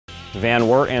Van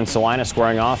Wert and Celina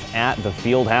squaring off at the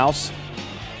Field House.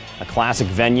 A classic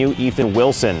venue. Ethan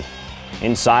Wilson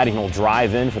inside, and he'll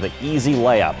drive in for the easy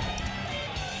layup.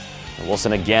 And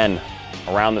Wilson again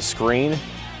around the screen.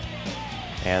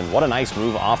 And what a nice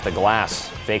move off the glass.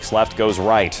 Fakes left, goes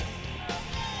right.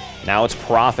 Now it's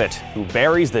Profit, who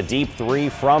buries the deep three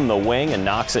from the wing and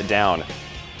knocks it down.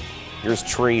 Here's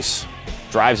Treese.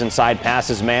 Drives inside,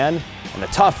 passes man, and the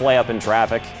tough layup in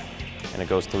traffic. And it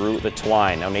goes through the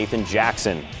twine. Now Nathan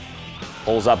Jackson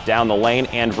pulls up down the lane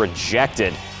and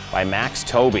rejected by Max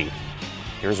Toby.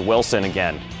 Here's Wilson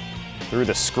again. Through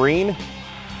the screen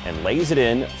and lays it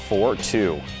in for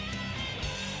two.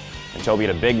 And Toby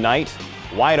had a big night.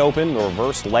 Wide open, the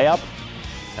reverse layup.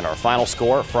 And our final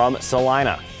score from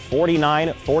Celina.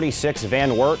 49-46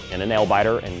 Van Wert in a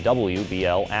nail-biter in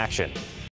WBL action.